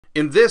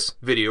In this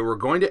video, we're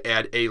going to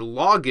add a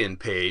login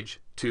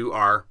page to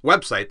our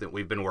website that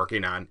we've been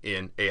working on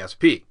in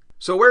ASP.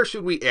 So where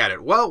should we add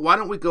it? Well, why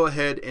don't we go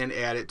ahead and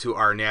add it to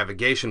our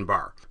navigation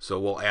bar. So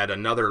we'll add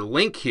another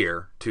link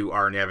here to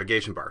our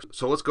navigation bar.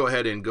 So let's go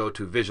ahead and go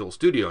to Visual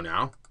Studio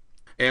now.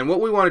 And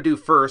what we want to do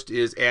first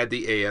is add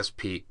the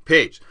ASP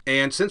page.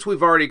 And since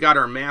we've already got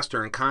our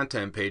master and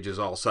content pages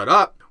all set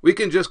up, we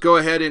can just go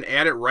ahead and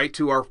add it right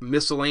to our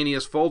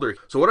miscellaneous folder.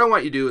 So what I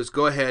want you to do is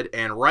go ahead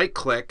and right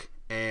click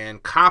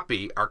and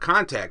copy our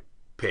contact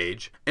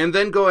page, and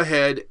then go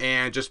ahead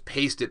and just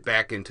paste it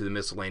back into the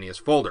miscellaneous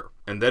folder.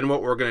 And then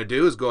what we're going to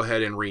do is go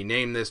ahead and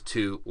rename this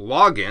to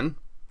login.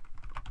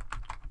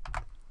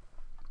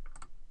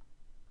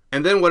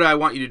 And then what I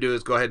want you to do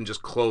is go ahead and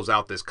just close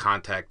out this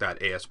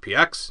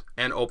contact.aspx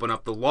and open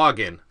up the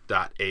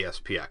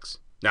login.aspx.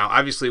 Now,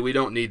 obviously, we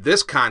don't need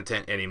this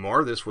content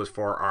anymore. This was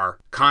for our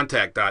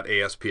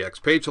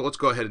contact.aspx page, so let's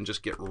go ahead and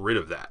just get rid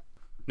of that.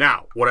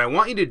 Now, what I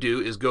want you to do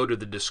is go to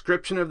the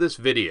description of this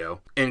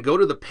video and go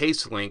to the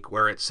paste link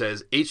where it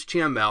says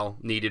HTML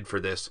needed for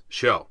this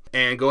show.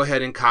 And go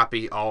ahead and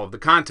copy all of the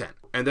content.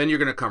 And then you're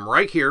going to come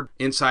right here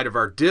inside of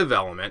our div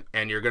element,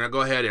 and you're going to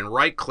go ahead and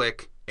right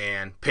click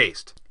and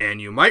paste. And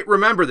you might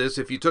remember this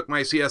if you took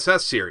my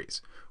CSS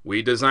series.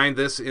 We designed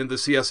this in the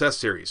CSS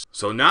series.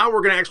 So now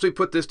we're going to actually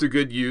put this to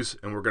good use,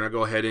 and we're going to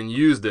go ahead and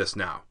use this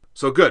now.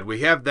 So good,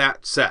 we have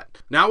that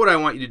set. Now what I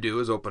want you to do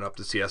is open up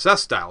the CSS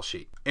style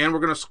sheet, and we're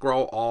going to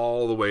scroll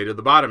all the way to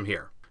the bottom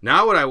here.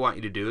 Now what I want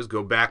you to do is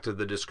go back to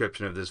the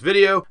description of this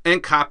video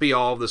and copy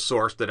all of the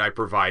source that I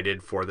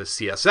provided for the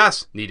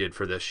CSS needed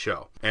for this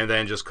show. And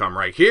then just come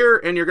right here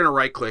and you're going to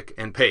right click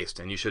and paste,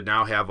 and you should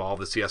now have all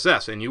the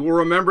CSS. And you will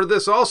remember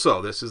this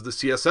also. This is the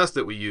CSS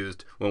that we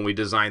used when we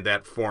designed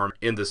that form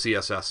in the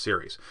CSS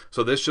series.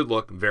 So this should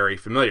look very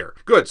familiar.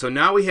 Good, so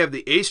now we have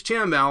the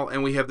HTML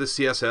and we have the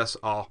CSS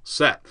all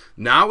set.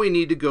 Now we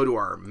need to go to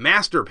our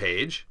master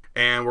page.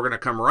 And we're going to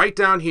come right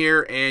down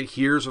here, and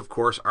here's of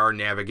course our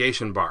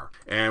navigation bar.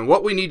 And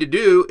what we need to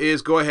do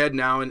is go ahead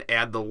now and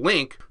add the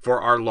link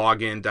for our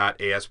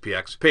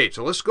login.aspx page.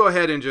 So let's go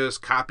ahead and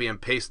just copy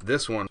and paste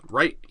this one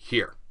right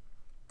here.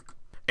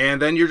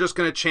 And then you're just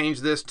going to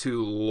change this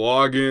to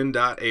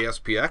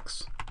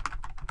login.aspx.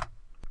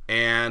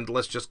 And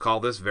let's just call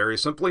this very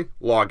simply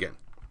login.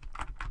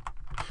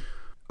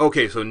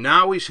 Okay, so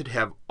now we should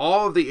have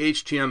all of the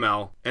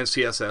HTML and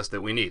CSS that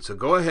we need. So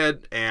go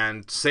ahead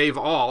and save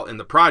all in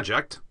the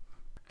project.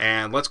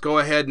 And let's go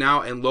ahead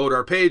now and load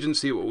our page and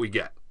see what we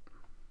get.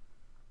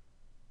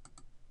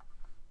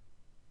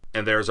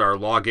 And there's our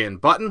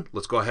login button.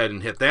 Let's go ahead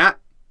and hit that.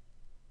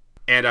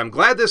 And I'm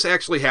glad this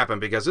actually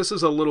happened because this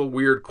is a little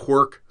weird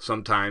quirk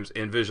sometimes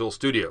in Visual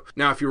Studio.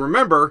 Now, if you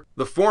remember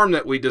the form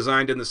that we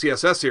designed in the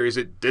CSS series,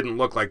 it didn't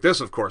look like this,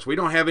 of course. We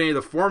don't have any of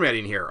the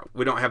formatting here.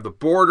 We don't have the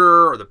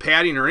border or the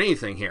padding or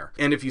anything here.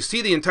 And if you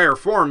see the entire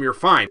form, you're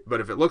fine.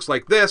 But if it looks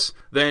like this,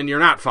 then you're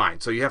not fine.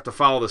 So you have to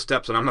follow the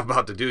steps that I'm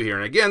about to do here.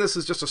 And again, this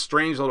is just a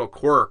strange little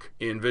quirk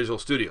in Visual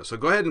Studio. So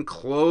go ahead and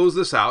close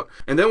this out.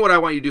 And then what I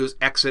want you to do is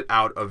exit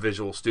out of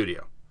Visual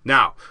Studio.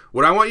 Now,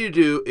 what I want you to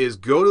do is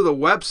go to the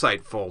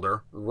website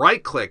folder,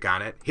 right click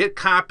on it, hit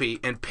copy,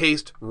 and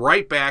paste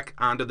right back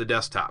onto the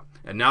desktop.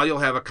 And now you'll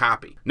have a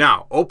copy.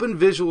 Now, open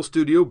Visual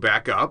Studio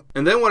back up,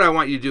 and then what I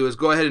want you to do is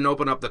go ahead and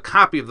open up the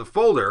copy of the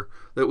folder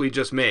that we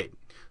just made.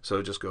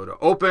 So just go to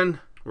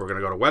open, we're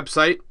going to go to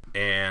website,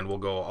 and we'll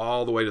go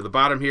all the way to the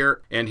bottom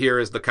here, and here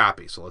is the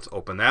copy. So let's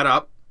open that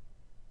up.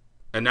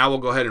 And now we'll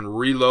go ahead and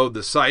reload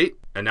the site.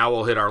 And now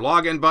we'll hit our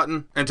login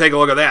button and take a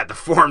look at that. The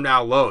form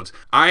now loads.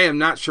 I am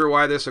not sure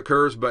why this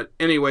occurs, but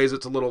anyways,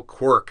 it's a little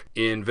quirk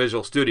in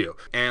Visual Studio.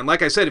 And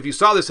like I said, if you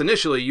saw this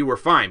initially, you were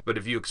fine. But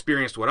if you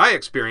experienced what I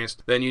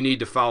experienced, then you need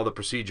to follow the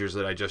procedures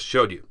that I just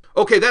showed you.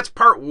 Okay, that's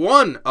part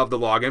one of the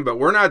login, but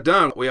we're not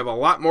done. We have a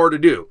lot more to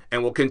do.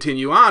 And we'll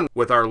continue on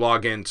with our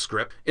login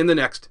script in the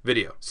next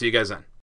video. See you guys then.